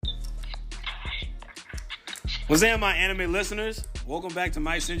What's up, my anime listeners? Welcome back to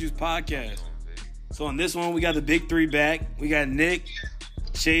Mike Senju's podcast. So on this one, we got the big three back. We got Nick,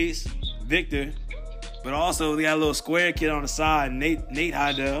 Chase, Victor, but also we got a little square kid on the side, Nate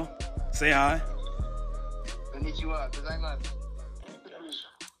Hydell. Say hi. Konnichiwa, gozaimasu.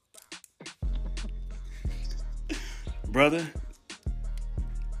 Brother.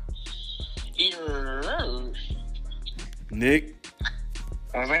 Nick.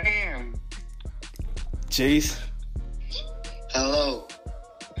 Bam. Chase. Hello.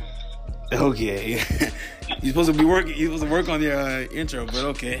 Okay. You're supposed to work on your intro, but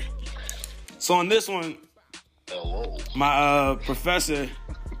okay. So on this one, Hello. my professor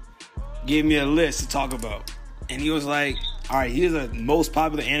gave me a list to talk about. And he was like, all right, here's the most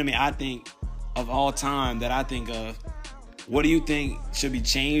popular anime I think of all time that I think of. What do you think should be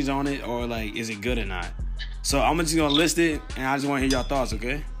changed on it, or like, is it good or not? So I'm just gonna list it, and I just want to hear y'all thoughts,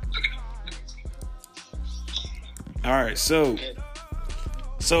 okay? All right, so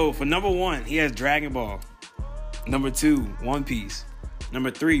for number 1, he has Dragon Ball. Number 2, One Piece. Number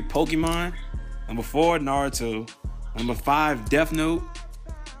 3, Pokemon. Number 4, Naruto. Number 5, Death Note.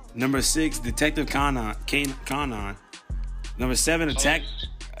 Number 6, Detective Conan. Number 7,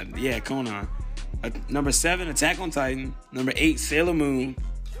 Conan. Number 7, Attack on Titan. Number 8, Sailor Moon.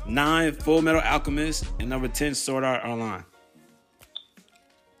 9, Full Metal Alchemist. And number 10, Sword Art Online.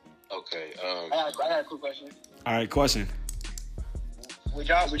 Okay. I got a quick question. All right, question. Would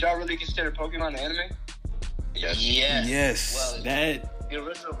y'all really consider Pokemon an anime? Yes. Well, the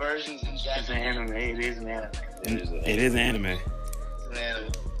original versions in Japanese. It's an anime. It is an anime. It is an anime. It's an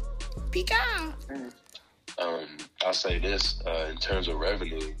anime. Pika. I'll say this, in terms of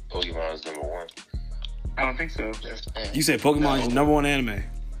revenue, Pokemon is number 1. I don't think so. You said Pokemon is number 1 anime.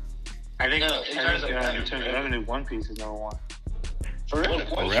 I think in terms of revenue, One Piece is number 1. For real?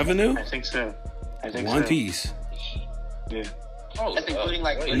 Revenue? I think so. One Piece. Yeah. That's including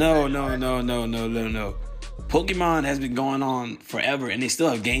like... No. Pokemon has been going on forever, and they still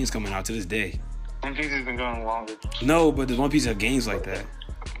have games coming out to this day. One Piece has been going longer. No, but does One Piece have games like that?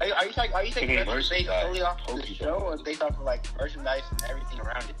 Are you taking based solely off of the show, or based off of like merchandise and everything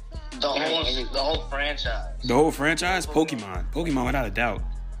around it? The whole franchise. The whole franchise? Pokemon without a doubt.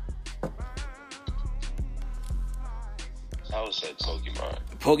 I would say Pokemon.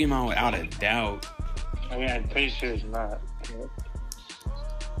 Pokemon without a doubt. I mean, I'm pretty sure it's not.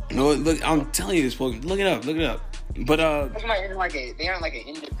 No, look, I'm telling you this, Pokemon. Look it up. But Pokemon isn't like they aren't like an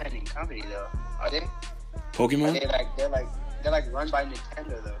independent company though, are they? Pokemon? They're like run by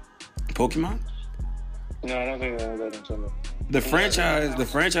Nintendo though. Pokemon? No, I don't think they're run by Nintendo. The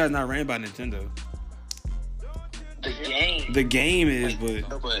franchise not ran by Nintendo. The game is, but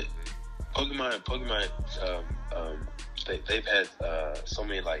No, but Pokemon, they've had so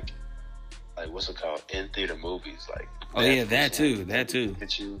many like what's it called, in theater movies, like. Oh yeah, that too.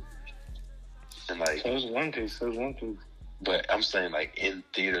 Pikachu. And like. So it's One Piece. But I'm saying like in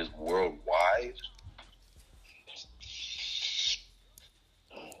theaters worldwide.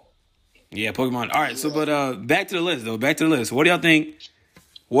 Yeah, Pokemon. All right, so but back to the list though. What do y'all think?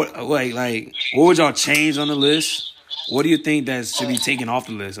 What would y'all change on the list? What do you think that should be taken off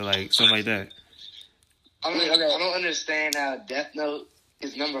the list, or like stuff like that? I don't understand how Death Note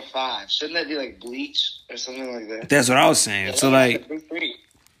is number 5. Shouldn't that be like Bleach or something like that? That's what I was saying. So like, big 3.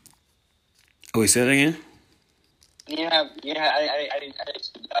 wait, say that again. I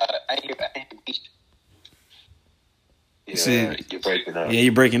hear Bleach. Yeah, you're breaking up. Yeah,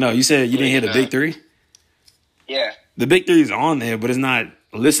 you're breaking up. You said you didn't hear the big 3? Yeah. The big 3 is on there, but it's not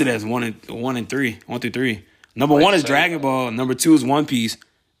listed as 1 and 3. 1 through 3. Number 1 is Dragon Ball. Number 2 is One Piece.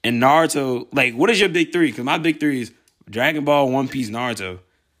 And Naruto. Like, what is your big 3? Because my big 3 is Dragon Ball, One Piece, Naruto.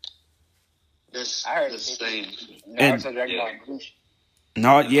 I heard the same. Naruto, Dragon Ball, and Bleach.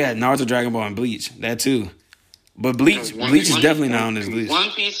 Naruto, Dragon Ball, and Bleach. That too. But Bleach is definitely not on this list.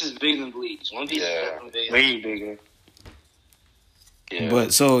 One Piece is bigger than Bleach. One Piece is definitely bigger. Way bigger.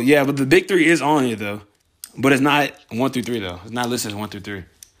 Yeah. But the big 3 is on here though. But it's not 1 through 3 though. It's not listed as 1 through 3.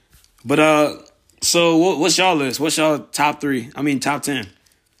 But so what's y'all list? What's y'all top 3? I mean top 10.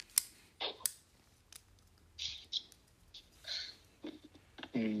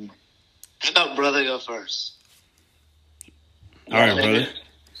 How about brother go first? All right, brother.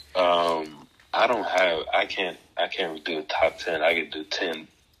 I can't do a top 10. I can do 10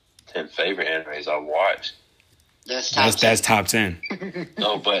 favorite animes I watch. That's top 10.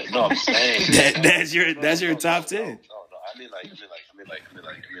 No, I'm saying that's your top 10. No. I mean like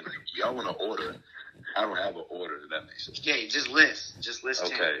y'all want to order. I don't have an order. That makes sense. Okay, just list.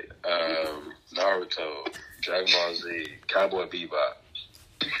 Okay. Naruto, Dragon Ball Z, Cowboy Bebop.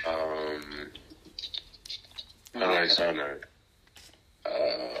 X Hunter.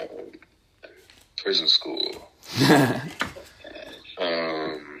 Prison School.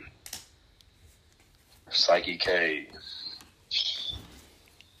 Psyche K.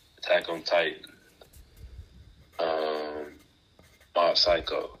 Attack on Titan. Mob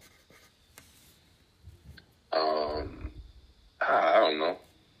Psycho. I don't know.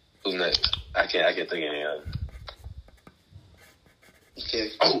 Who's next? I can't think of any other. Okay.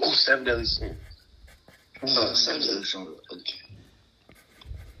 Oh, Seven Deadly Sins. Seven Deadly Sins. Okay.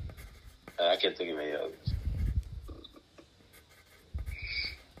 I can't think of any others.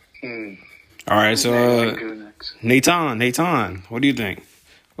 All right, so Nathan, what do you think?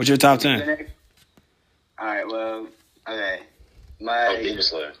 What's your top 10? All right, well, okay. Demon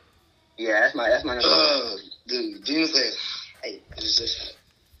Slayer. Yeah, that's my number one. Dude, Demon Slayer. Hey, it's just,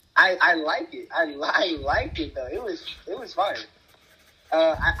 I like it. I liked it though. It was fire.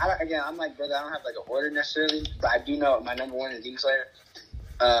 I'm like, brother, I don't have like an order necessarily, but I do know my number one is Demon Slayer.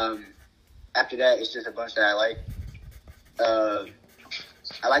 After that, it's just a bunch that I like.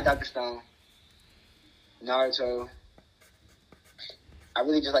 I like Dr. Stone, Naruto. I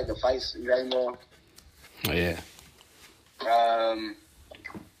really just like the fights in Dragon Ball. Oh yeah.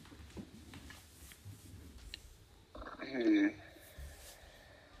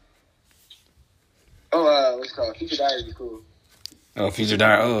 What's it called? Future Diary is cool. Oh, Future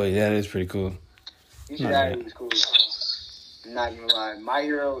Diary. Oh, yeah, that is pretty cool. Future Diary is cool. I'm not gonna lie. My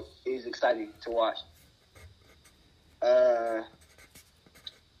Hero is exciting to watch.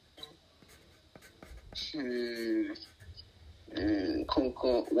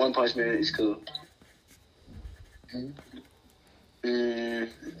 Cool. One Punch Man is cool. Did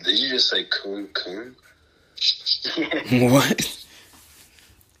you just say coon? What?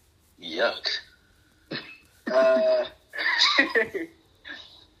 Yuck.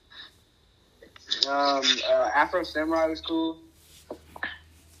 Afro Samurai was cool.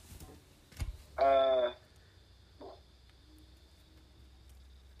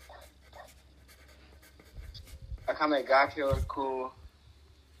 Akame ga Kill is cool.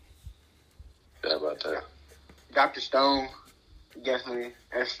 Yeah, about that. Dr. Stone, definitely.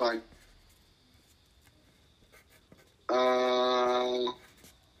 That's fun.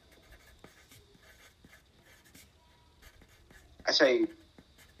 I say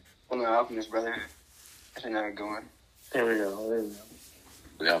Fullmetal Alchemist, brother. That's another good one. There we go.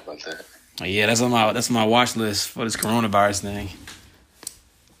 Yeah, about that. Yeah, that's on my watch list for this coronavirus thing.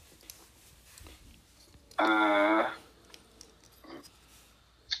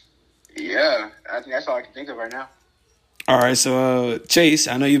 Yeah, I think that's all I can think of right now. All right, so Chase,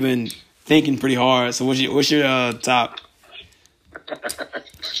 I know you've been thinking pretty hard. So what's your top?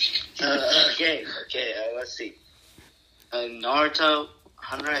 Okay. Let's see. Naruto,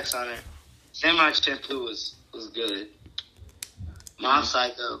 Hunter x Hunter, Samurai Champloo was good. Mob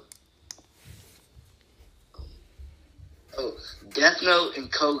Psycho. Oh, Death Note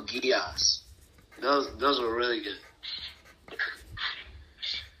and Code Geass. Those were really good.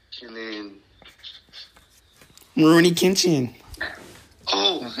 And then Rurouni Kenshin.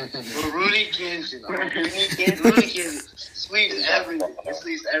 Oh, Rurouni Kenshin. Rurouni Kenshin sweeps everything. It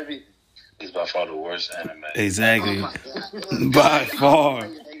sweeps everything. It's by far the worst anime. Exactly. Oh my God. By far.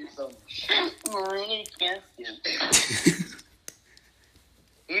 Rurouni Kenshin.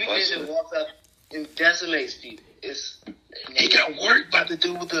 Rurouni Kenshin walks up and decimates people. He got work by the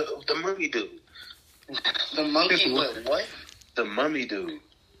dude with the mummy dude. The monkey what? The mummy dude.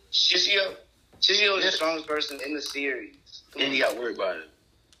 Shishio is the strongest person in the series. And he got worried about it.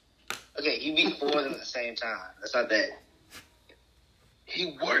 Okay, he beat four of them at the same time. That's not bad.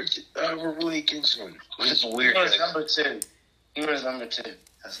 He worked Rurouni Kenshin. It's weird. He was number two.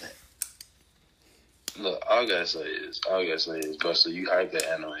 That's it. Look, all I gotta say is, Buster, you hyped that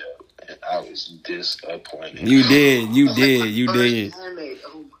anime up, and I was disappointed. You did.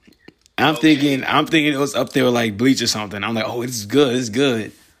 I'm thinking it was up there with like Bleach or something. I'm like, oh, this is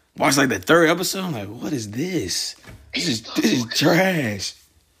good. Watch like the third episode. I'm like, what is this? This is trash.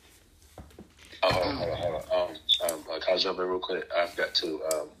 Hold on. Can I jump in real quick? I forgot to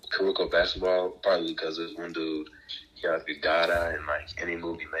Kuroko Basketball, partly because there's one dude, he got like a god eye, and like any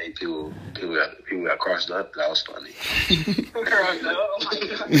movie made, people got crossed up. That was funny. No,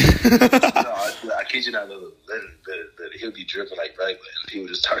 I kid you not. He'll be dripping like regular, and people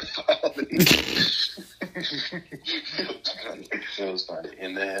just start falling. It was funny.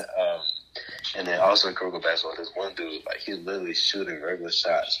 And then also in Kuroko Basketball, there's one dude, like he's literally shooting regular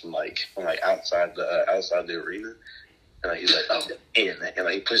shots from outside the arena. And like, he's like, oh, and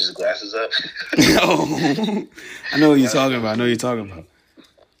like he pushes his glasses up. Oh, I know what you're talking about.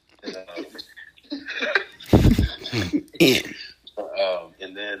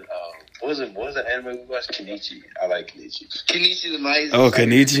 And then what was the anime we watched? Kenichi. I like Kenichi. Kenichi the Mice. Oh,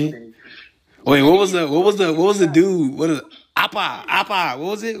 Kenichi. Wait, what was the dude? What is Appa? What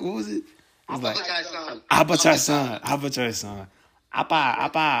was it? It was like Appa-chai-san.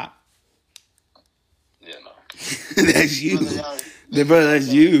 Appa. Yeah, no. That's you. The brother, that's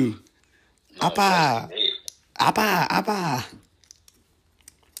you. No, Appa. that's me. Appa.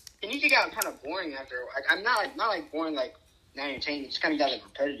 Kenichi got kind of boring after. Like, I'm not like boring like not entertaining. It's kind of got like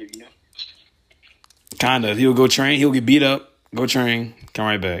repetitive, you know. Kind of. He'll go train. He'll get beat up. Go train. Come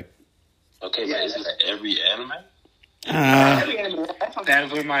right back. Okay, but isn't that every anime?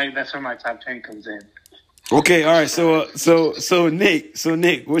 That's where my top 10 comes in. Okay. All right. So Nick,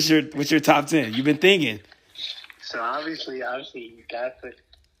 what's your top 10? You've been thinking. So obviously, you gotta put.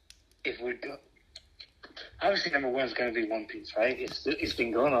 If we go, obviously number one is gonna be One Piece, right? It's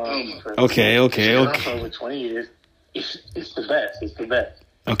been going on for Okay. for over 20 years. It's the best. It's the best.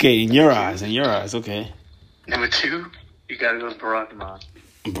 Okay. In your eyes. Okay. Number two, you gotta go with Barakamon.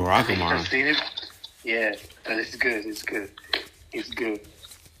 Barakamon. I've seen it. Yeah, but it's good.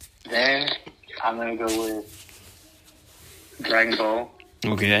 Then I'm gonna go with Dragon Ball.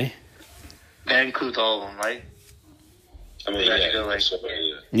 Okay. That includes all of them, right? I mean, Dragon yeah, Ball, like- sure,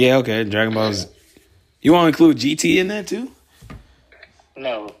 yeah. Yeah. Okay. Dragon Ball's. You want to include GT in that too?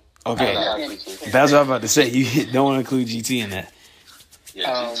 No. Okay. I That's what I was about to say. You don't want to include GT in that. Yeah,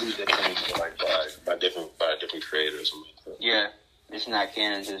 G2 definitely like by different creators or something like that. Yeah, it's not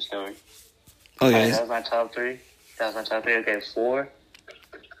canon to the story. Okay. That was my top three. Okay, four.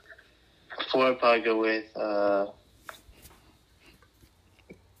 I'd probably go with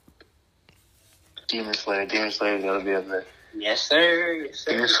Demon Slayer. Demon Slayer's gotta be up there. Yes, sir.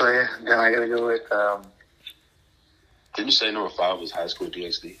 Demon Slayer. Then I gotta go with Didn't you say number 5 was High School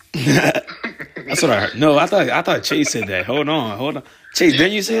DxD? That's what I heard. No, I thought Chase said that. Hold on. Chase,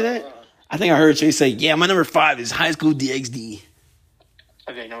 didn't you say that? I think I heard Chase say, "Yeah, my number 5 is High School DxD."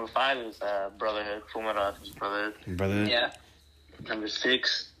 okay, number 5 is Brotherhood. Fullmetal Alchemist Brotherhood. Brother. Yeah. Number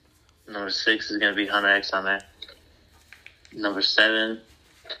six is gonna be Hunter X Hunter. Number 7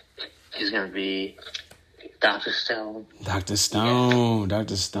 is gonna be Dr. Stone. Dr. Stone.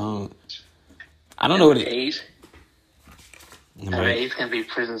 I don't know what it is. Number 8 is gonna be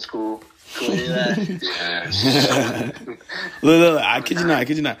Prison School. Yeah. Look, I kid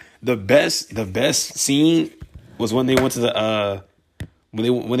you not. The best scene was when they went to the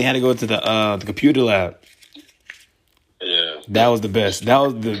when they had to go to the computer lab. Yeah. That was the best. That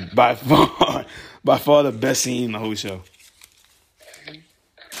was the by far the best scene in the whole show.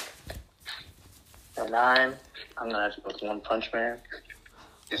 At 9, I'm gonna have to go with One Punch Man.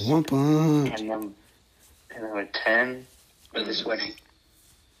 One Punch. And number 10, Really sweaty.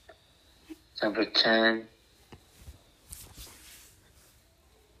 Number 10.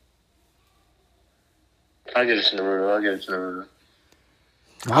 I'll give it to Naruto.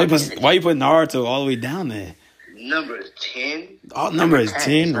 Why you put Naruto all the way down there? Number 10. All number is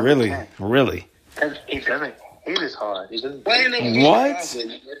 10? Number Really? 10. Really? It doesn't hit as hard. It doesn't. Wait a minute. What?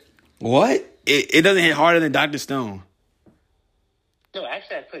 What? It doesn't hit harder than Dr. Stone. No,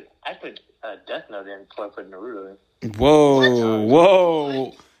 actually, I put Death Note in before I put Naruto in.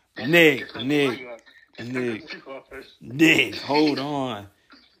 Whoa. Nick, hold on.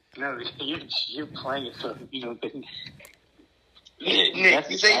 No, you're playing it so you don't think. Nick,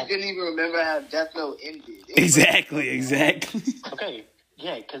 you say you couldn't even remember how Death Note ended. Exactly. Okay,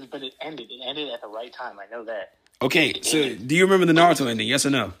 yeah, but it ended. It ended at the right time. I know that. Okay, so do you remember the Naruto ending? Yes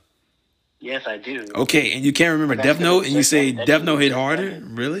or no? Yes, I do. Okay, and you can't remember That's Death Note, and you say that's Death Note hit just harder?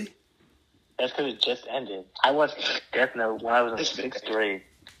 ended. Really? That's because it just ended. I watched Death Note when I was in 6th grade.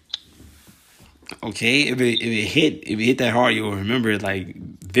 Okay, if it hit that hard, you'll remember it like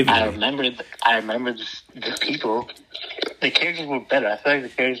vividly. I remember the people. The characters were better. I feel like the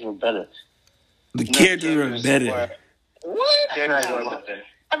characters were better. The characters were better. What? I feel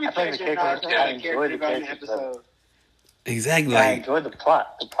like the characters. I enjoyed the characters better. Exactly. I Like, enjoyed the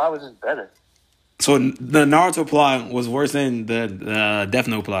plot. The plot was just better. so the Naruto plot was worse than the Death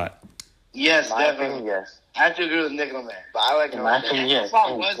Note plot. Yes, In my definitely. opinion, yes. I have to agree with Nick on that. But I like In my opinion, yes. Plot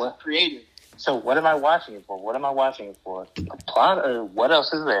And was what- creative. So what am I watching it for? The plot, or what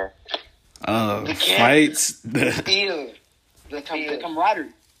else is there? The Fights, Feel. The camaraderie.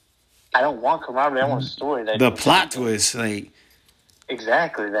 I don't want camaraderie. I want a story. the plot twist. Like,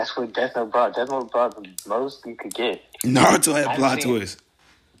 Exactly. That's what Death Note brought. Death Note brought the most you could get. Naruto had I've plot seen- twist.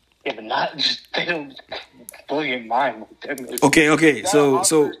 Yeah, but not just they don't blow your mind. With Death Note. Okay.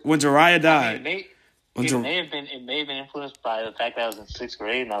 So when Jiraiya It died, may, when it Jir- may have been influenced by the fact that I was in 6th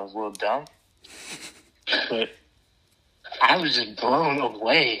grade and I was a little dumb. But I was just blown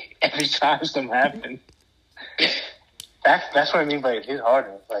away every time something happened. That's what I mean by it hit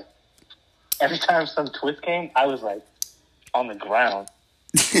harder. Like, every time some twist came, I was like on the ground.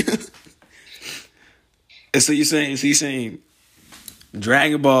 And so you're saying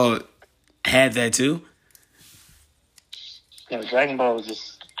Dragon Ball had that too? You know, Dragon Ball was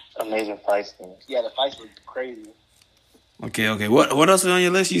just amazing fight scenes. Yeah, the fights were crazy. Okay. What else is on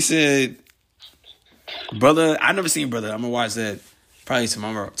your list? You said Brother. I never seen Brother. I'm gonna watch that probably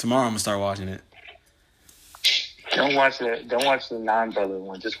tomorrow. Tomorrow I'm gonna start watching it. Don't watch the non-brother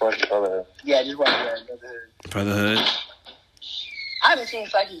one. Just watch the Brotherhood. Yeah, just watch that. Brotherhood. I haven't seen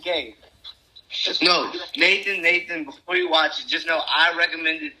Psyche K. No, Nathan, before you watch it, just know I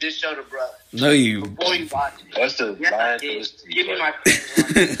recommended this show to brother. No, you. Before you watch it. What's the Yes, I line? did. Give me my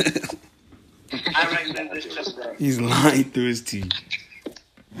credit. I recommend this show to brother. He's lying through his teeth.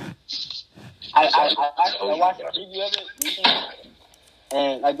 I watched a preview of it recently,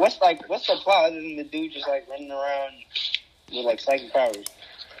 and what's the plot other than the dude just like running around with like psychic powers?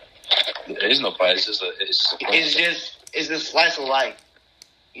 There's no fight. It's just It's just slice of life.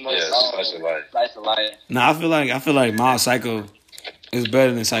 slice of life. Slice of life. Nah, I feel like Mob Psycho is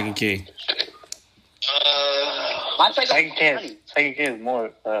better than Psychic K. My Psycho Psychic K funny. has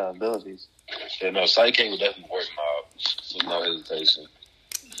more abilities. Yeah, no, Psychic King would definitely work Mob with no hesitation.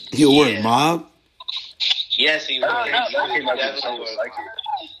 He'll work Mob. Yes, he will. Psychic might be the strongest Psychic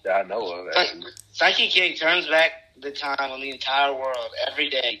that I know of, actually. Psyche King turns back the time on the entire world every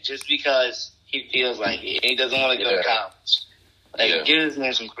day just because he feels like it. He doesn't want to go to college. Like, give this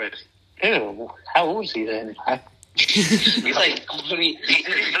man some credit. Ew, how old is he then? He's like 20.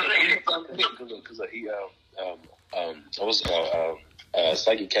 Because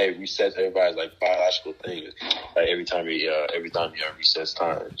Psychic K resets everybody's like biological things. Like every time he resets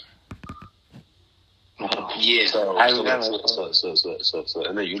time. Yeah. So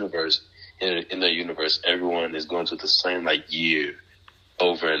in the universe, everyone is going through the same like year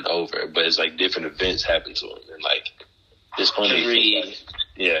over and over, but it's like different events happen to them, and like it's funny.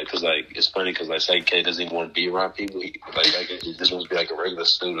 Yeah, because like it's funny because like Psychic K doesn't even want to be around people. He just wants to be like a regular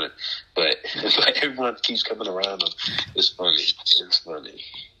student, but like everyone keeps coming around him. It's funny.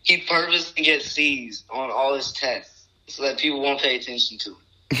 He purposely gets C's on all his tests so that people won't pay attention to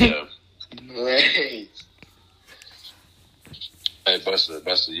him. Yeah. Right. Hey, Buster,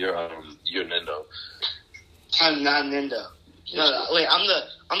 you're Nendo. I'm not Nendo. No, wait, I'm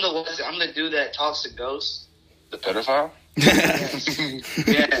the dude that talks to ghosts. The pedophile? Yes.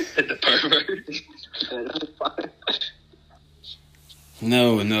 Yeah. The pervert?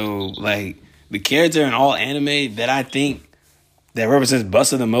 No, like the character in all anime that I think that represents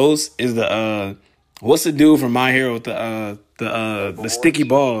Buster the most is the what's the dude from My Hero with the sticky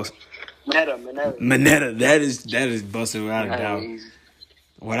balls? Mineta. That is Buster without a doubt.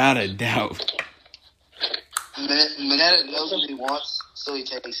 Without a doubt. Mineta knows what he wants, so he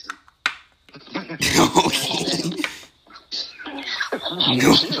takes it.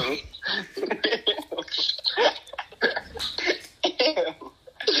 No.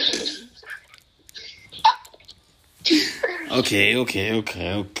 Okay.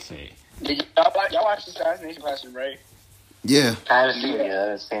 Did y'all watch the Assassination Classroom, right? Yeah. I haven't seen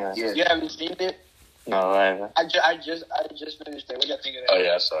it. Yeah. You haven't seen it? No, I haven't. I just finished it. What do y'all think of that? Oh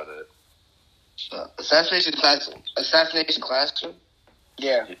yeah, I saw that. Assassination Classroom?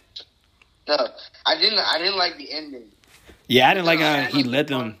 Yeah. No, I didn't like the ending. Yeah, I didn't like how he let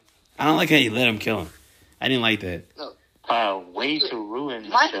them. I don't like how he let him kill him. I didn't like that. Way to ruin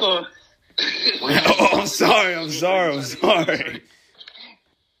Michael. Oh, I'm sorry.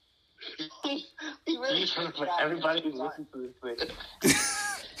 He really Everybody who's listening to this thing.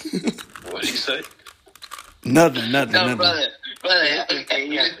 What did he say? Nothing. No, brother, okay,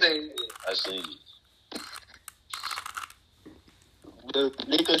 you just say. I seen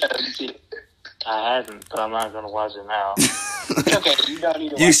Nico hasn't seen it. I haven't, but I'm not gonna watch it now. Okay, you don't need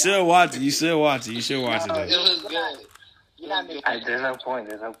to watch You it. should watch it. You should watch it. It was good. You're not missing There's no point.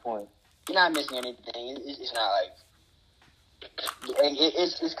 You're not missing anything. It's not like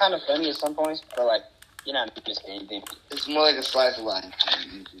it's kind of funny at some points, but like you're not missing anything. It's more like a slice of life.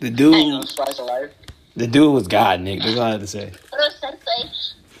 The Ain't no dude. slice of life. The dude was God, Nick. That's all I have to say.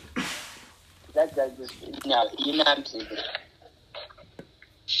 That just no, you're not missing anything.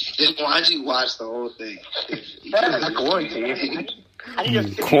 Then why'd you watch the whole thing? I'm quarantine. I need to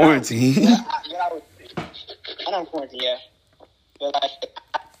figure Quarantine. out what I would do. I don't quarantine, yeah. But like,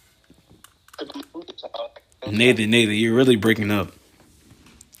 Nathan, you're really breaking up.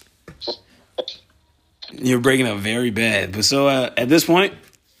 You're breaking up very bad. But so at this point,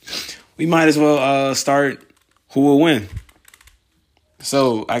 we might as well start who will win.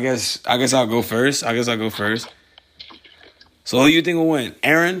 So I guess I'll go first. So who you think will win?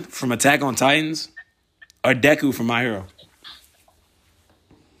 Eren from Attack on Titans or Deku from My Hero?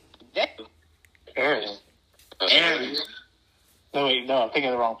 Deku. Eren. No, wait, no, I'm thinking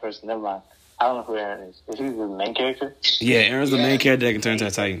of the wrong person. Never mind. I don't know who Eren is. Is he the main character? Yeah, Eren's the main character that can turn into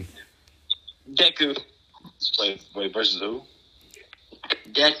a Titan. Deku. Wait, versus who?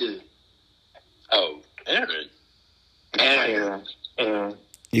 Deku. Oh, Eren. Eren.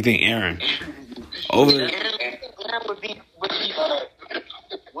 You think Eren? Over. Aaron would be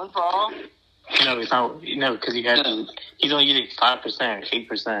one for all. No, it's not. No, because he's only using 5%,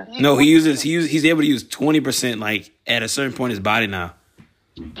 8%. No, he's able to use 20% like at a certain point in his body now.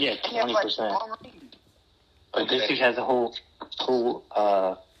 Yeah, He has like 20%. long range. But this dude has a whole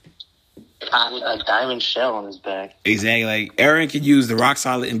a diamond shell on his back. Exactly. Like Eren can use the rock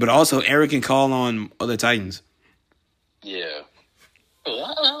solid, but also Eren can call on other Titans. Yeah.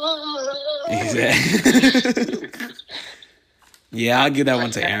 Exactly. Yeah, I'll give that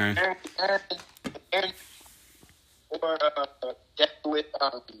one to Eren. Aaron or Deku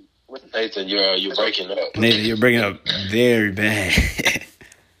with Nathan, you're breaking up. Nathan, you're bringing up very bad.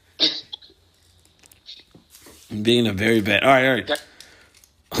 Being a very bad. All right.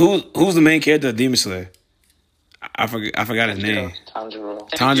 Who's the main character of Demon Slayer? I forgot his name.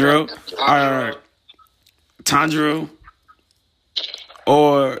 Tanjiro. All right. Tanjiro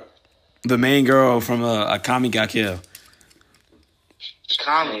or the main girl from Akame ga Kill.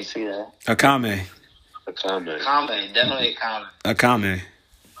 I didn't see that. Akame. Definitely Akame. Akame.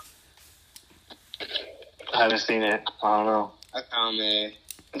 I haven't seen it. I don't know. Akame.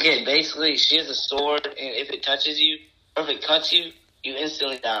 Okay, basically, she has a sword, and if it touches you, or if it cuts you, you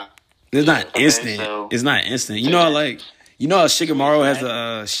instantly die. It's not Okay, instant. so- It's not instant. You know how Shikamaru has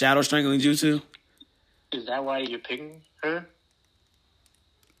the shadow strangling jutsu? Is that why you're picking her?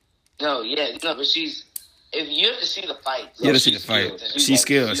 No, but she's. If you have to see the fight, You have to see the fight. She's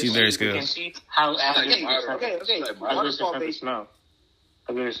skilled. She's very skilled. And she, how Okay. how good is Waterfall it the base. smell?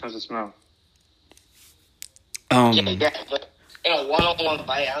 How good is it the smell? Yeah, but in a one-on-one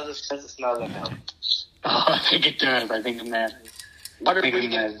fight, how does it smell like that? Oh, I think it does. I think it matters. Water I think it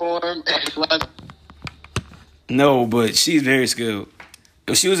breathing matters. form, blood. No, but she's very skilled.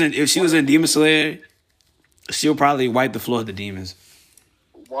 If she was in Demon Slayer, she'll probably wipe the floor with the demons.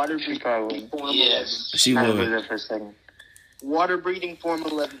 Water She breathing probably. form. Yes. She I was would. there for a second. 11. Water breathing form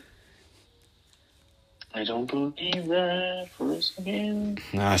 11. I don't believe that for a second.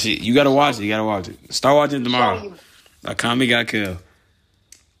 Nah, you gotta watch it. You gotta watch it. Start watching it tomorrow. Akame ga Kill.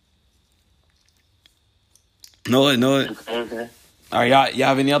 Know it. Okay. All right, y'all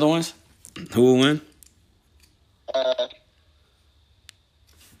have any other ones? Who will win?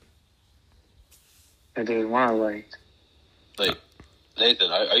 I did one like. Like,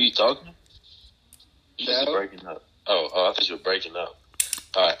 Nathan, are you talking? You're No. breaking up. Oh, I thought you were breaking up.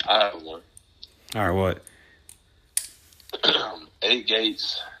 All right, I have one. All right, what? 8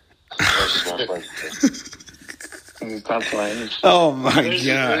 Gates versus one person. Stop playing. Oh my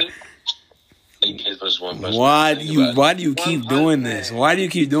god! 8 Gates versus one person. Why Think do you about keep doing this? Why do you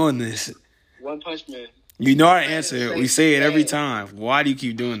keep doing this? One Punch Man. You know our answer. We say it every time. Why do you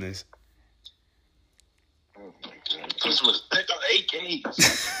keep doing this? it. Put some respect on 8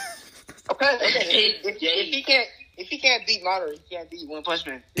 Gates. Okay. If he can't beat Madara, he can't beat One Punch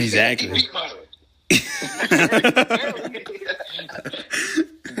Man. Exactly. Beat Madara.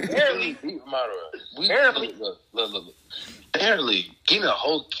 Barely. Beat Madara. Barely. Look. Barely. Getting a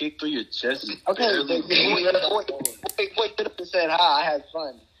whole kick through your chest is Okay, barely. boy could have said, I had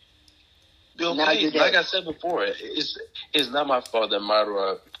fun. Bill, Now please, you're like dead. I said before, it's not my fault that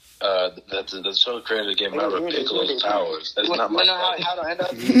Madara, that the show creator gave Madara Piccolo's powers. That's not my fault. How to end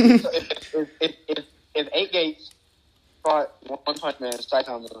up? If 8 Gates fought One Punch Man and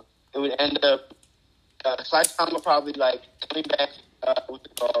Saitama, it would end up Saitama probably like coming back with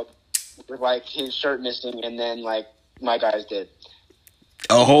like his shirt missing, and then like my guys did.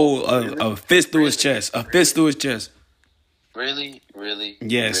 A fist through his chest. A fist through his chest. Really?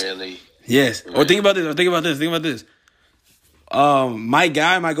 Yes. Really? Yes. Or think about this. My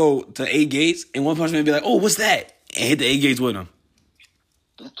guy might go to 8 Gates and One Punch Man be like, "Oh, what's that?" and hit the 8 Gates with him.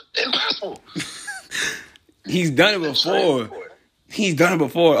 Impossible. He's done it before.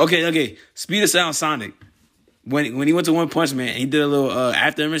 Okay. Speed of Sound Sonic. When he went to One Punch Man, he did a little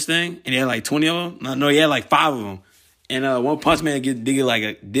after image thing, and he had like 20 of them. No, he had like 5 of them. And One Punch Man did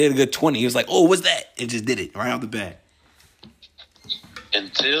a good 20. He was like, "Oh, what's that?" and just did it right off the bat.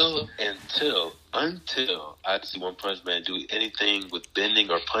 Until until I see One Punch Man do anything with bending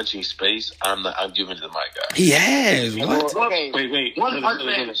or punching space, I'm giving it to my guy. He has what? Okay. Wait. One Punch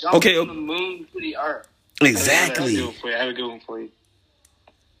Man jumped Okay. from the moon to the earth. Exactly. I have a good one for you.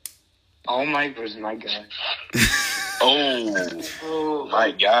 All Might versus my guy. Oh,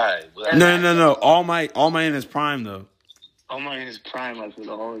 my guy. No. All Might in his prime though. All Might in his prime, like with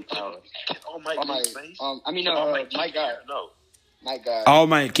all his power. All Might Oh, my, do space? my guy. No. My guy. All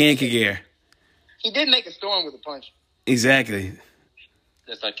Might can kick air. He did make a storm with a punch. Exactly.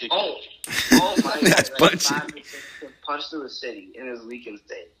 That's not kicking. Oh my That's God. punching. Punch through a city in his weakened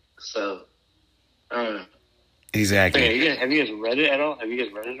state. So, Exactly. Okay, have you guys read it at all?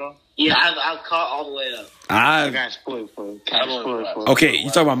 yeah, I've caught all the way up. I I've got spoiled for it. okay.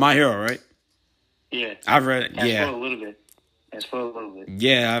 You talk about My Hero, right? Yeah. I've read it. I Yeah. spoiled a little bit.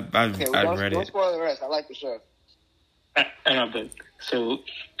 Yeah, I've Okay, well, read don't it. spoil the rest. I like the show. I know, but so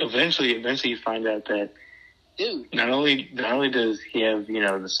eventually you find out that Dude. not only does he have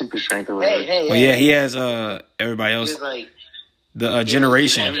the super strength or whatever, Oh yeah, he has everybody else. It's like, The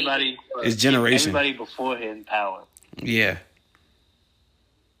generation. everybody Everybody before him power. Yeah.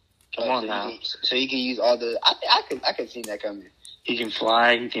 Come on now. So he can use all the. I could see that coming. He can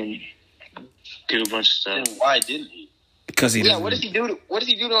fly. He can do a bunch of stuff. Then why didn't he? Because he Yeah. doesn't. What does he do? What does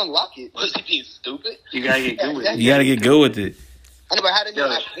he do to unlock it? Was he being stupid? You gotta get good with it. You gotta get good with it. I know, but how did Yo.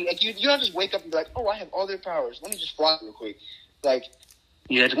 you don't just wake up and be like, oh, I have all their powers. Let me just fly real quick. Like,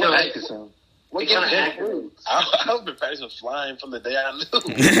 You have to No, practice them. what It gives kinda him accurate. food? I've been practicing flying from the day I knew.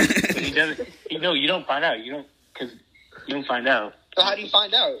 But he doesn't. You don't find out. You don't find out. So how do you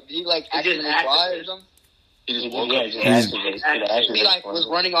find out? Did he like It just actually fly or activates. something? He just Yeah, woke it up. just He's- activates. He like was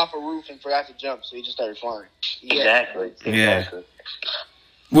running off a roof and forgot to jump, so he just started flying. Exactly. Yeah.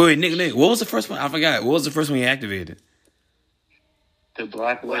 Wait, Nick, what was the first one? I forgot. What was the first one he activated? The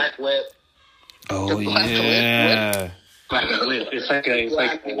Black Whip. Black Whip. Oh The Black yeah. Black Whip. It's like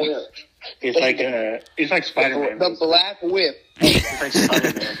Spider-Man. The Black Whip. It's like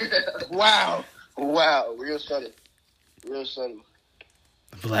Spider-Man. Wow, real subtle.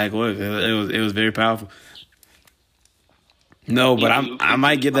 Black Whip. It was very powerful. No, but I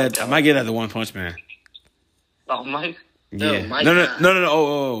might get that. I might get that to One Punch Man. Oh my! Yeah. My No. God.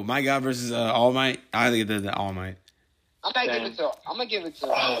 Oh, My God versus All Might. I think it the All Might. I'm gonna give it to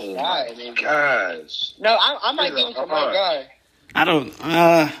Oh, guy. my Man. gosh. No, I might give it to my guy. I don't.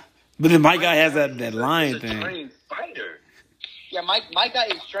 But then my guy has that lion He's a thing. trained fighter. Yeah, my guy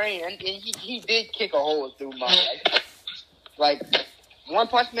is trained, and he did kick a hole through my like One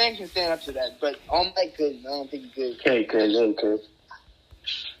Punch Man can stand up to that, but All Might couldn't. I don't think he could. Okay, good.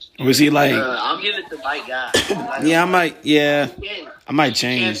 Was he like? I'll give it to my guy. Yeah, I might. Yeah, I might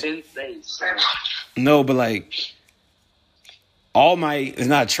Can't change. bend space. No, but like, All Might is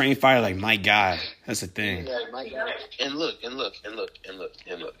not a trained fighter like my guy. That's the thing. Yeah, my guy. And look.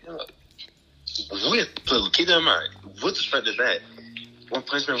 Keep that in mind. With respect to that, One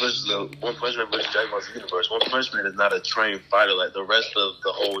Punch Man versus Dragon Ball Z universe, One Punch Man is not a trained fighter like the rest of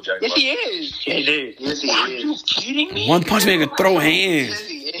the whole Dragon Yes, Ball. he is. Yeah, he did. Yes, he Are you is. kidding me? One Punch Man can throw Yes, hands.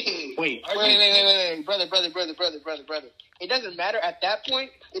 he is. Wait. Wait, brother. It doesn't matter at that point.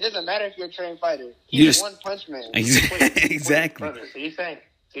 It doesn't matter if you're a trained fighter. You He's just- One Punch Man. Exactly. Brother, so you're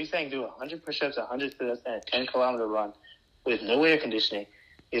saying do 100 push-ups, 100 sit-ups, and a 10-kilometer run with no air conditioning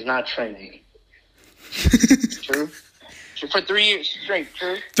is not training. True. For 3 years straight.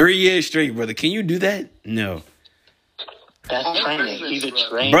 True. 3 years straight, brother. Can you do that? No, That's training. He's a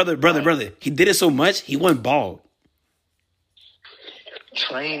trained brother. He did it so much he went bald.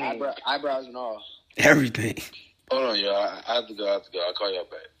 training. Eyebrows and all. Everything. Hold on, y'all. I have to go. I'll call y'all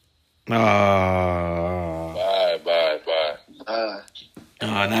back. Bye.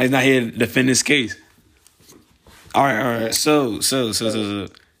 Now he's not here to defend his case. All right. So. Do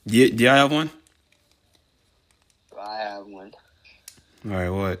y'all have one? I have one. All right,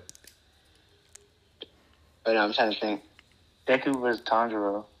 what? But no, I'm trying to think. Deku versus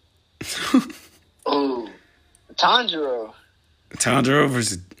Tanjiro. Oh, Tanjiro. Tanjiro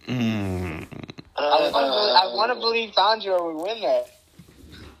versus. I want to believe Tanjiro would win that.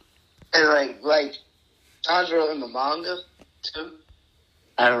 And like Tanjiro in the manga too.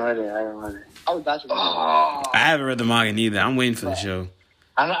 I haven't read it. I was about to. Oh, I haven't read the manga neither. I'm waiting for the show.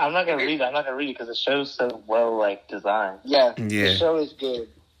 I'm not gonna read it because the show's so well designed. Yeah, Yeah. the show is good.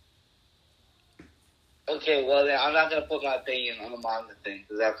 okay. Well, then I'm not gonna put my opinion on the manga thing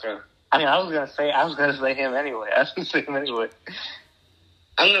because that's from. I mean, I was gonna say him anyway. I was gonna say him anyway.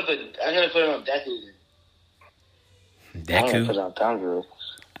 I'm gonna put him on Deku. I'm gonna put Deku. on Tanjiro.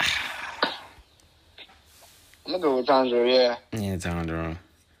 I'm gonna go with Tanjiro. Yeah. Yeah, Tanjiro.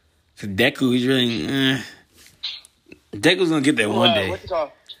 Deku, he's really. Deku's gonna get there one day. What's it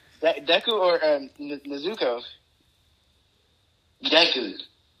called? Deku or Nezuko? Deku.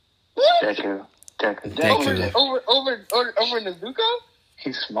 What? Deku. Deku. Over Nezuko?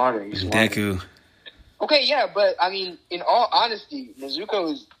 He's smarter. Deku. Okay, yeah, but I mean, in all honesty,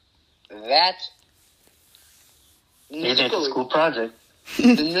 Nezuko is that. He did a school project.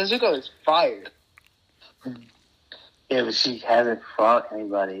 Nezuko is fire. Yeah, but she hasn't fought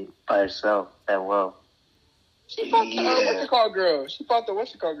anybody by herself that well. She fought the what's-it-called girl. She fought the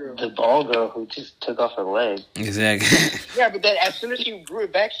what's-it-called girl. The ball girl who just took off her leg. Exactly. Yeah, but then as soon as she grew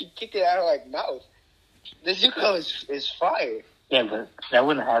it back, she kicked it out of her mouth. Nezuko is fire. Yeah, but that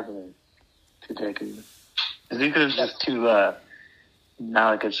wouldn't happen to Deku. Nezuko is just too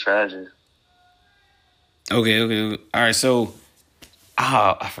not a good strategist. Okay. All right, so.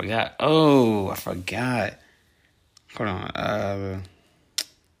 Oh, I forgot. Hold on.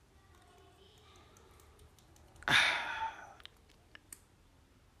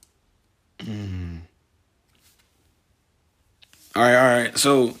 All right.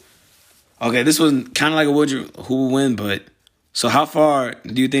 So, okay, this was kind of like who would win, but so how far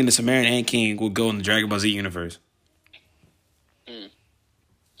do you think the Sumerian Ant King will go in the Dragon Ball Z universe?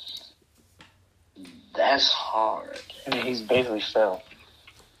 That's hard. I mean, he's basically Cell.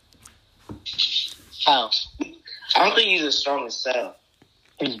 How? I don't think he's as strong as Cell.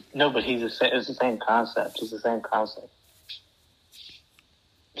 But it's the same concept. It's the same concept.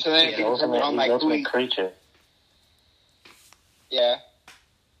 So then He's the ultimate creature. Yeah.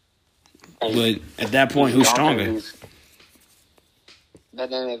 But at that point, who's stronger? But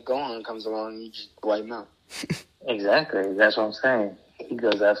then if Gohan comes along, you just wipe him out. Exactly. That's what I'm saying. He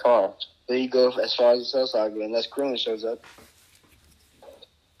goes that far. There you go as far as the Cell Saga, unless Krillin shows up.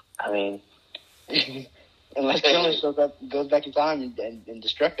 I mean, unless Krillin shows up, goes back in time and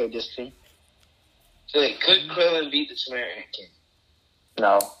Destructo just him. So could Krillin beat the Sumerian King?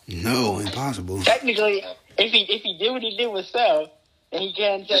 No, impossible. Technically, if he did what he did with Cell, and he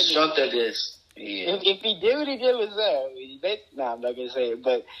can Destructo this. Yeah. If he did what he did with Cell, I'm not gonna say it,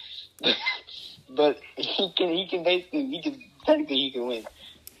 but he can win.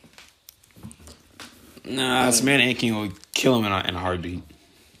 Nah, Sumerian Ant King will kill him in a heartbeat.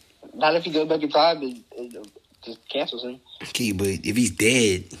 Not if he goes back in time, it just cancels him. Okay, but if he's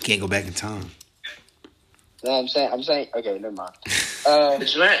dead, he can't go back in time. No, I'm saying. Okay, never mind.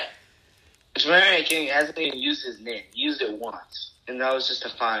 The Sumerian King hasn't even used his name. He used it once, and that was just to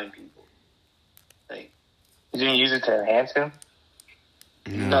find people. He didn't use it to enhance him?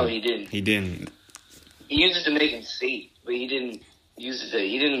 No, he didn't. He didn't. He used it to make him safe, but he didn't use it.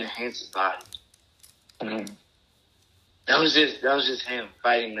 He didn't enhance his body. Mm-hmm. That was just him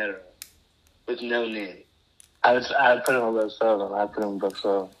fighting Netero with no name. I would put him above Cell. I'd put him above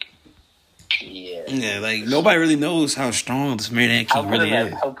Cell. Yeah. Yeah, like nobody really knows how strong the Sumerian Ant King really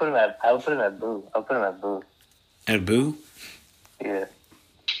is. I would put him at Boo. At Boo? Yeah.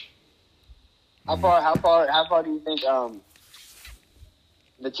 How far do you think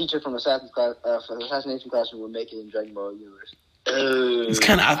the teacher from Assassination Classroom would make it in Dragon Ball universe? It's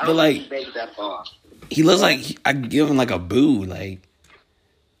kind of. I feel like make it that far. he looks like I give him like a Boo. Like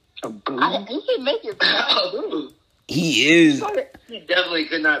A Boo? He can make it. he is. He definitely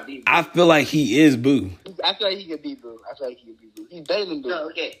could not be Boo. I feel like he is Boo. I feel like he could be Boo. He's better than Boo. No,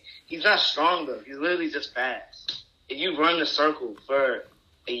 okay. He's not strong though. He's literally just fast. If you run the circle for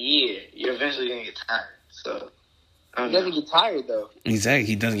a year, you're eventually gonna get tired. So He doesn't get tired though. Exactly,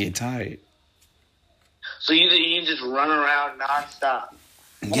 he doesn't get tired. So you can just run around nonstop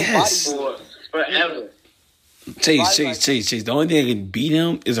Yes. for forever. Chase. The only thing that can beat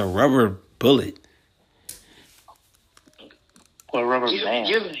him is a rubber bullet. Or rubber band.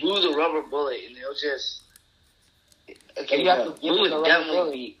 Give Boo the rubber bullet and he'll just. Okay, You have to give Boo him the would rubber definitely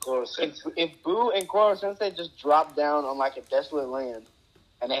bullet. beat Koro Sensei. If Boo and Koro Sensei just dropped down on like a desolate land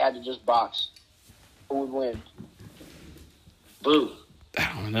and they had to just box, who would win? Boo.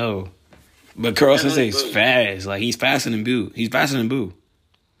 I don't know. But Koro Sensei is Boo. fast. Like, he's faster than Boo. He's faster than Boo.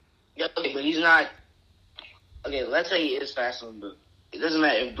 Yeah, okay, but he's not. Okay, let's say he is faster than Boo. It doesn't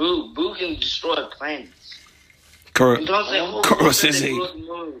matter. If Boo can destroy planets. You don't say, Koro Sensei. blew the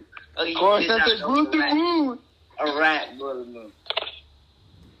moon. Okay, Koro he did not Sensei know blew the moon. A rat blew the moon.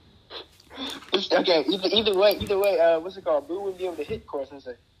 Okay, either way, what's it called? Boo wouldn't be able to hit Koro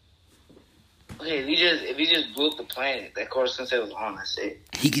Sensei. Okay, if he just blew up the planet that Koro Sensei was on, that's it.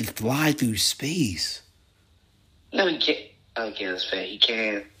 He can fly through space. No, he can't. Okay, that's fair. He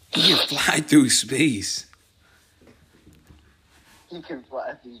can. He can fly through space. He can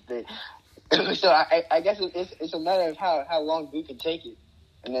fly through space. So I guess it's a matter of how long Boo can take it.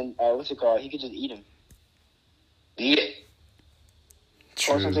 and then what's it called? He could just eat him. Yeah.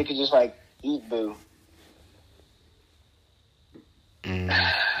 Or something could just like eat Boo.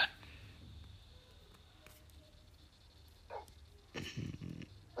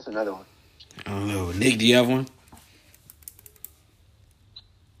 What's another one? I don't know. Nick, do you have one?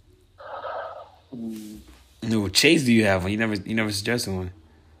 No, Chase, do you have one? You never suggested one.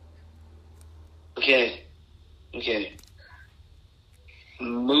 Okay. Mugen.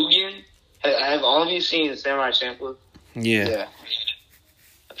 Have all of you seen Samurai Champloo? Yeah.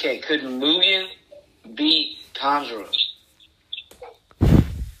 Okay, could Mugen beat Tanjiro?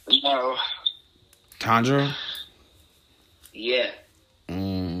 No. Tanjiro? Yeah.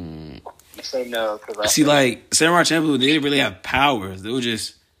 I say no because See, like Samurai Champloo, they didn't really have powers. They were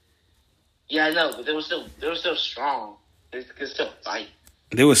just. Yeah, I know, but they were still strong. They could still fight.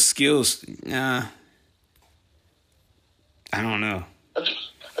 There was skills. I don't know.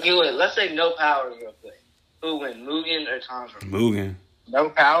 Okay, wait. Let's say no powers real quick. Who win, Mugen or Tanjiro? Mugen. no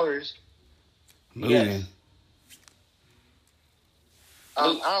powers. Mugen. Yes. I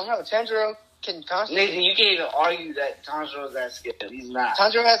don't know. Tanjiro can constantly. Nathan, you can't even argue that Tanjiro is that skilled. He's not.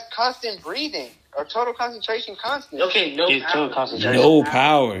 Tanjiro has constant breathing or total concentration constant. Okay, no He's total power. concentration. No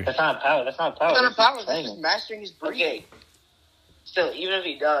power. That's not power. That's not power. It's not a power. That's That's just just mastering his breathing. Okay. Still, even if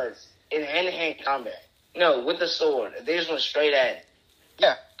he does, in hand-to-hand combat, no, with the sword, if they just went straight at it,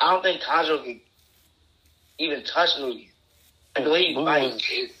 Yeah. I don't think Tanjiro could even touch Mugen. And the way he Mugen fights was-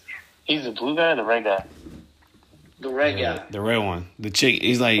 is He's the blue guy or the red guy? the red guy. The red one. The chick.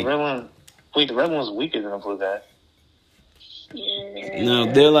 He's like. The red one. Wait, the red one's weaker than the blue guy.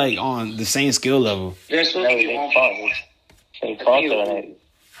 No, they're like on the same skill level. They're No, supposed to be they on fought. They fought on it.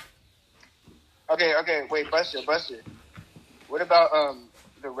 Okay, wait, Buster. What about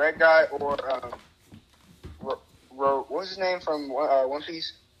the red guy or what was his name from One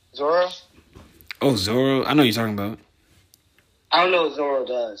Piece? Zoro? Oh, Zoro. I know what you're talking about. I don't know what Zoro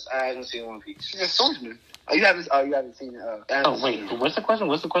does. I haven't seen One Piece. He's a swordsman. Oh, you haven't seen it. Oh, wait. What's the question?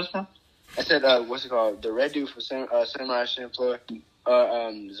 I said, what's it called? The red dude from Samurai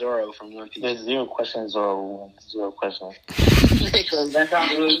Champloo, Zoro from One Piece. There's zero questions or zero questions. That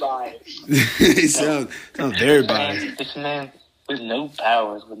sounds really biased. It sounds very biased. This man with no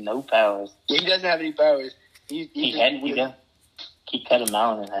powers. Yeah, he doesn't have any powers. He cut a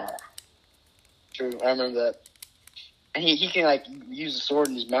mountain in half. True, I remember that. And he can like use a sword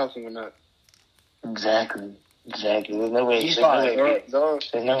in his mouth and whatnot. Exactly. There's no way. He's There's no fine. way. Zoro's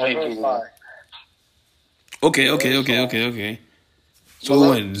There's no way Zoro's people. fine. Okay. So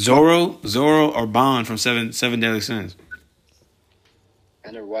what? Zoro or Bond from Seven Deadly Sins?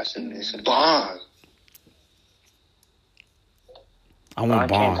 I never watched it. It's Bond. I want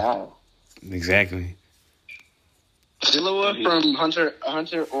Bond can't Bond. die. Exactly. Killua from Hunter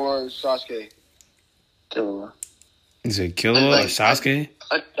or Sasuke? Killua. Is it Killua or Sasuke?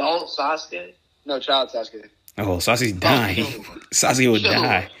 Adult Sasuke? No, child Sasuke. Oh, Sasuke's dying. Sasuke would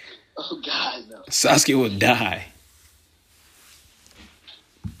die. Oh, God, no. Sasuke would die.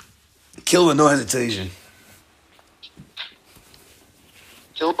 Killua, no hesitation.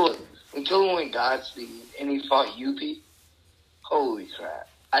 When Killua went Godspeed and he fought Yuppie, holy crap.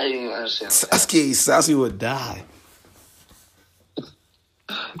 I didn't even understand. Sasuke would die.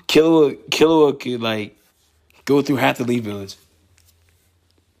 Killua could like go through half the Leaf Village.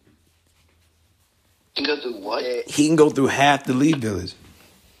 You go through what? He can go through half the Leaf Village.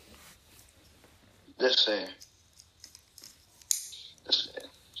 That's fair.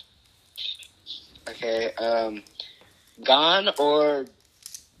 Okay, Gon or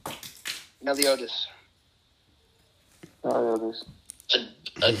Meliodas? Adult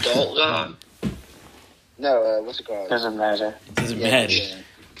Gon? No, what's it called? Doesn't matter. Doesn't matter.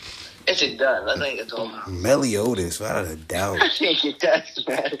 Yes, it does. I think Adult Gon. Meliodas, without a doubt. I think it does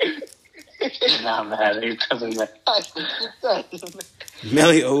matter. It does not matter. It doesn't matter. I think it does.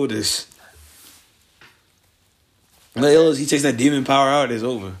 Meliodas. Meliodas, he takes that demon power out, it's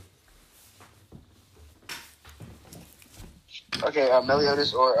over. Okay,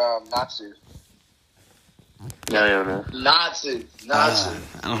 Meliodas or Natsu? No. Natsu.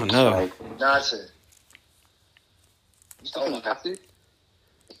 I don't know. Natsu. You still think Natsu?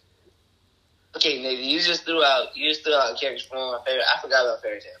 Okay, Navy, you just threw out characters from one of my favorite. I forgot about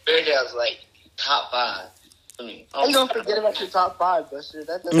Fairy Tail. Fairy Tail's like top 5 for me. How you gonna forget about your top 5, Buster?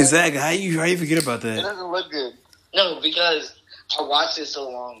 That doesn't, Exactly. How you forget about It that? doesn't look good. No, because I watched it so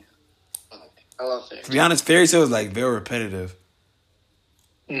long ago. I love Fairy To Tail. be honest, Fairy Tail is like very repetitive.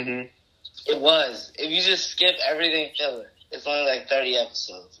 Mm-hmm. It was. If you just skip everything filler, it's only like 30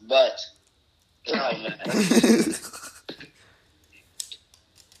 episodes. But it don't matter.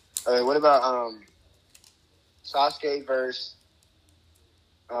 What about Sasuke versus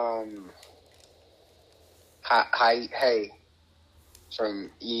Hey from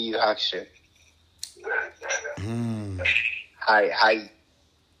Yu Yu Hakusho? Hi.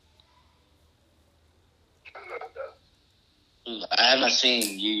 I haven't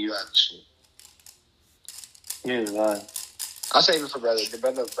seen Yu Yu Hakusho. Here's one. I'll save it for brother. The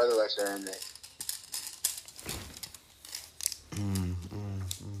brother likes their anime.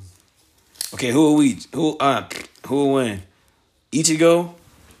 Okay, who will we? Who will win? Ichigo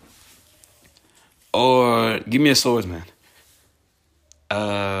or give me a swordsman?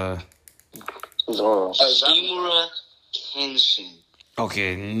 Zoro. Kimura Kenshin.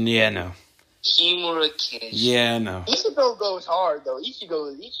 Okay, yeah, no. Kimura Kenshin. Yeah, no. Ichigo goes hard though.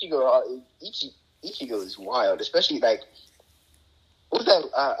 Ichigo is wild, especially like what's that?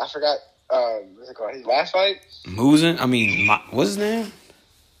 I forgot. What's it called? His last fight. Muzen? I mean, what's his name?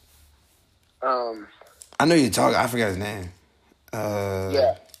 I know you're talking. I forgot his name.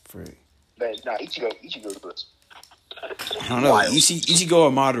 Yeah. Freak. But nah, Ichigo goes. I don't know. Wild. Ichigo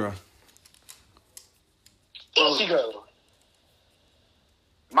or Madara? Ichigo.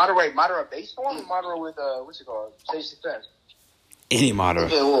 Madara base form or Madara with what's it called? Sage Success. Any Madara.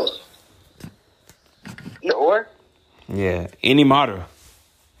 Okay, what? Either or. Yeah, any Madara.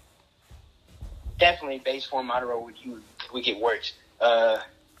 Definitely base form Madara would get worse.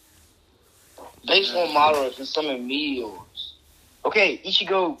 Base form Madara is some of meteors. Okay,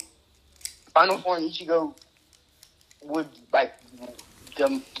 Ichigo. Final form Ichigo would like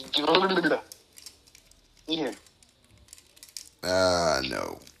eat him.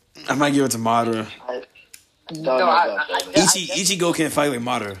 No. I might give it to Madara. Ichigo can't fight like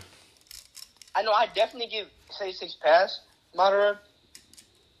Madara. I know. I definitely give Sage 6 pass Madara,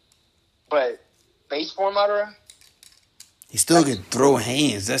 but base form Madara. He still can throw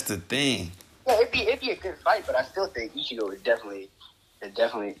hands. That's the thing. Yeah, it'd be a good fight, but I still think Ichigo would definitely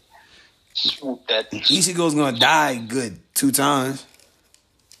swoop that. Ichigo's gonna die good 2 times,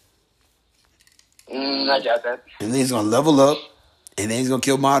 I doubt that. and then he's gonna level up, and then he's gonna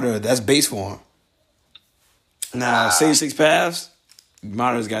kill Madara. That's base form. Now, Sage 6 paths,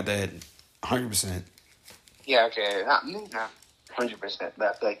 Madara's got that 100%. Yeah, okay, not 100%, but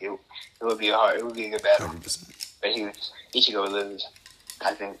I feel like it would be a good battle. 100%. But Ichigo would lose,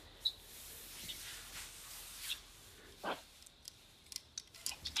 I think.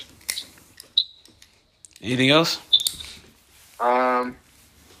 Anything else? I'm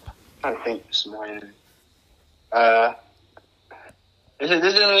trying to think this morning. This isn't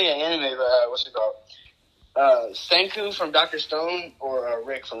really an anime, but what's it called? Senku from Dr. Stone or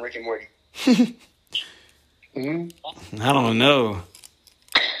Rick from Rick and Morty? I don't know.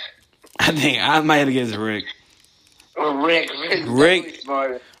 I think I might have to get to Rick. Or Rick. Rick.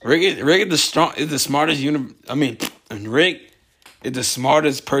 Smarter. Rick is the smartest Rick is the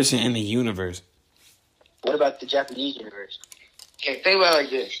smartest person in the universe. What about the Japanese universe? Okay, think about it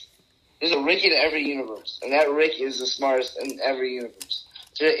like this. There's a Rick in every universe, and that Rick is the smartest in every universe.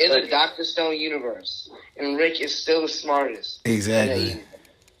 So there is a Dr. Stone universe, and Rick is still the smartest. Exactly.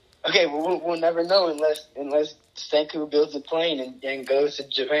 Okay, well, we'll never know unless Senku builds a plane and goes to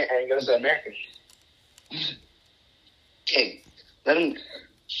Japan and goes to America. Okay, let him.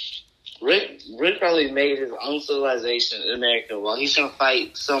 Rick probably made his own civilization in America while he's gonna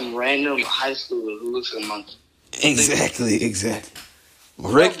fight some random high schooler who looks like a monkey. Exactly.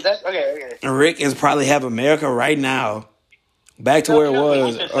 Rick Okay. Rick is probably have America right now back to where it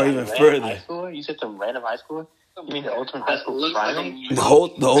was, or even further. High schooler? You said some random high schooler? You mean the ultimate high school primate? The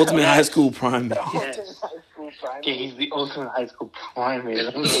ultimate high school primate. Yeah. Okay, he's the ultimate high school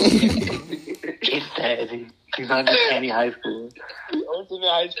primate. It's that. He's not just any high school. The ultimate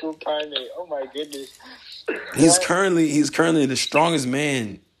high school primate. Oh my goodness. He's currently the strongest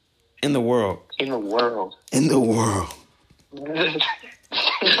man in the world. In the world. In the world. I'm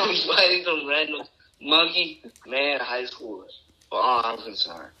fighting some random monkey man high schooler. For all I'm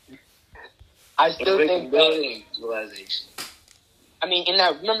concerned. I still Rick think building civilization. I mean,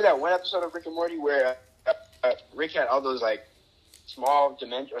 remember that one episode of Rick and Morty where Rick had all those like small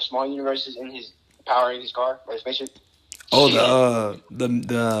universes in his powering his car or his spaceship? Oh,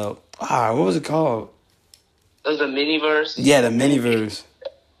 what was it called? There's a miniverse. Yeah, the miniverse.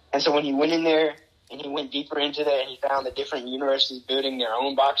 And so when he went in there and he went deeper into that and he found the different universes building their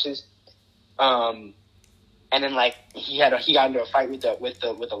own boxes, and then like he got into a fight with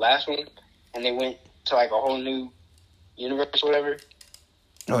the last one, and they went to like a whole new universe or whatever.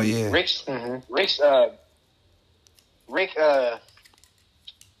 Oh yeah. Rick,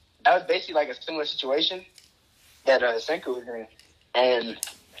 that was basically like a similar situation that Senku was in, and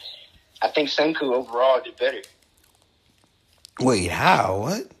I think Senku overall did better. Wait, how?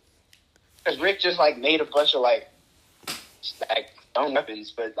 What? Because Rick just like made a bunch of like stone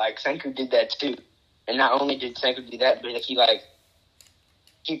weapons, but like Senku did that too. And not only did Senku do that, but he made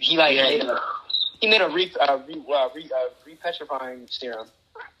a repetrifying serum.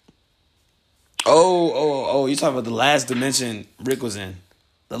 Oh! You talking about the last dimension Rick was in?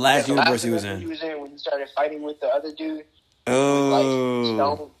 The last universe he was in. He was in when he started fighting with the other dude. Oh, With,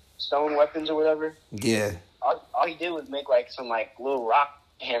 like, stone weapons or whatever. Yeah. All he did was make like some like little rock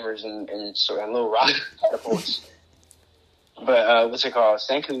hammers and little rock catapults. But what's it called?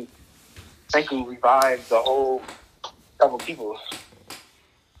 Senku revived the whole couple people.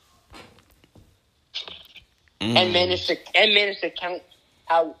 And managed to count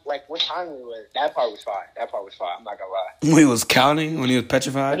how like what time it was. That part was fine. I'm not gonna lie. When he was counting, when he was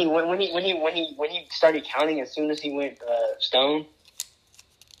petrified. When he started counting as soon as he went stone.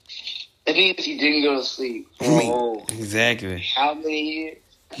 That means he didn't go to sleep. Exactly. How many years?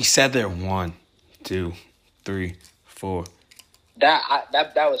 He sat there 1, 2, 3, 4.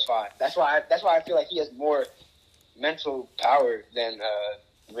 That was fine. That's why I feel like he has more mental power than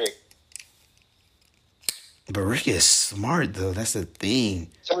Rick. But Rick is smart though. That's the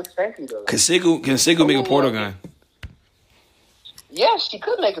thing. So is Senku though. Can Senku make a portal gun? Yes, he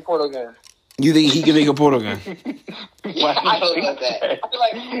could make a portal gun. You think he can make a portal gun? Yeah, I feel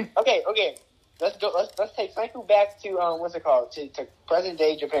like okay. Let's go. Let's take Senku back to what's it called? To present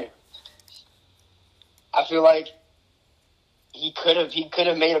day Japan. I feel like he could have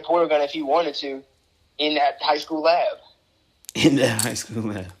made a portal gun if he wanted to in that high school lab. In that high school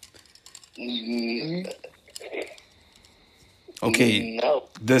lab. Okay. No.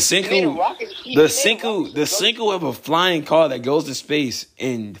 The Senku have a flying car that goes to space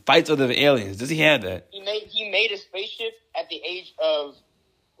and fights other aliens. Does he have that? He made a spaceship at the age of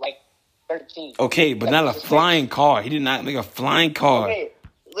like 13. Okay, but not a flying car. He did not make a flying car. Okay,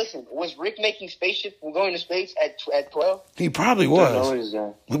 listen, was Rick making spaceship going to space at 12? He probably was.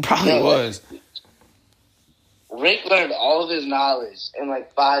 He probably was. Rick learned all of his knowledge in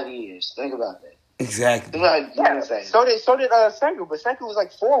like 5 years. Think about that. Exactly. So did Senku, but Senku was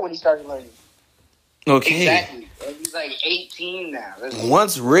like 4 when he started learning. Okay. Exactly. And he's like 18 now.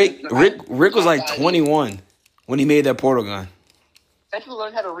 Once Rick was like 21 when he made that portal gun. Senku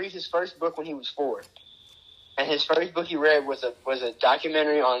learned how to read his first book when he was 4, and his first book he read was a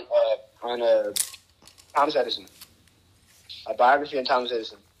documentary on Thomas Edison, a biography on Thomas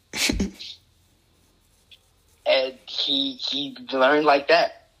Edison, and he learned like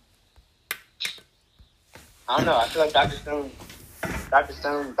that. I don't know. I feel like Dr.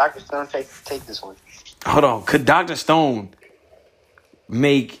 Stone take this one. Hold on. Could Dr. Stone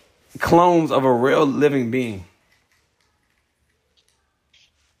make clones of a real living being?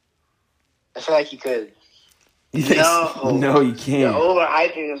 I feel like he could. No, you can't. The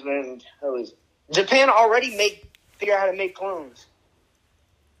overhyping is man. Japan already figure out how to make clones.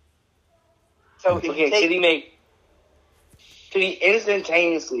 So Could he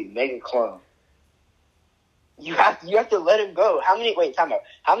instantaneously make a clone? You have to let him go. How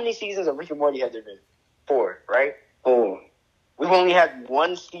many seasons of Rick and Morty have there been? 4, right? 4. We've only had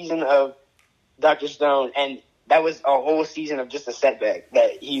 1 season of Dr. Stone, and that was a whole season of just a setback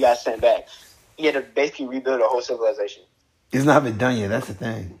that he got sent back. He had to basically rebuild a whole civilization. It's not been done yet. That's the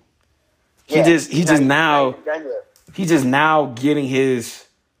thing. He's just now getting his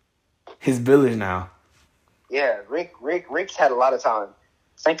village now. Yeah, Rick's had a lot of time.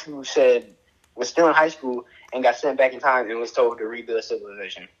 Senku was still in high school and got sent back in time and was told to rebuild a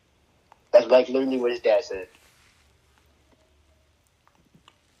civilization. That's like literally what his dad said.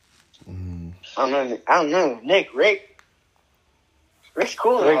 I don't know. Rick's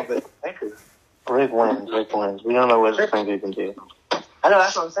cool and all, but Senku. Rick wins. We don't know what Senku can do. I know,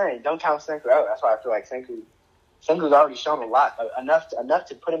 that's what I'm saying. Don't count Senku out. That's why I feel like Senku's already shown a lot, enough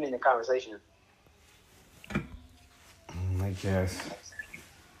to put him in the conversation. I guess.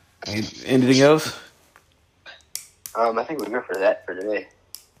 Anything else? I think we're good for that for today.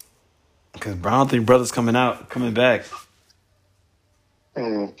 Because Brown Three Brothers coming back.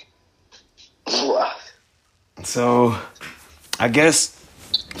 So, I guess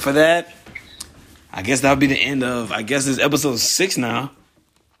for that, that'll be the end of. This is episode 6 now.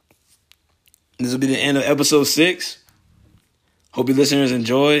 This will be the end of episode 6. Hope you listeners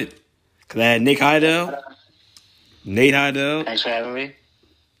enjoyed. Cause I had Nate Heidel. Thanks for having me.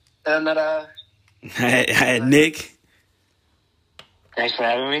 And I had Nick. Thanks for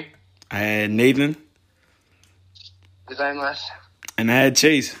having me. I had Nathan. And I had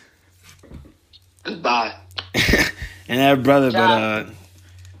Chase. Goodbye. And I had brother, but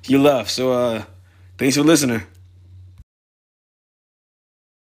He left. So thanks for listening.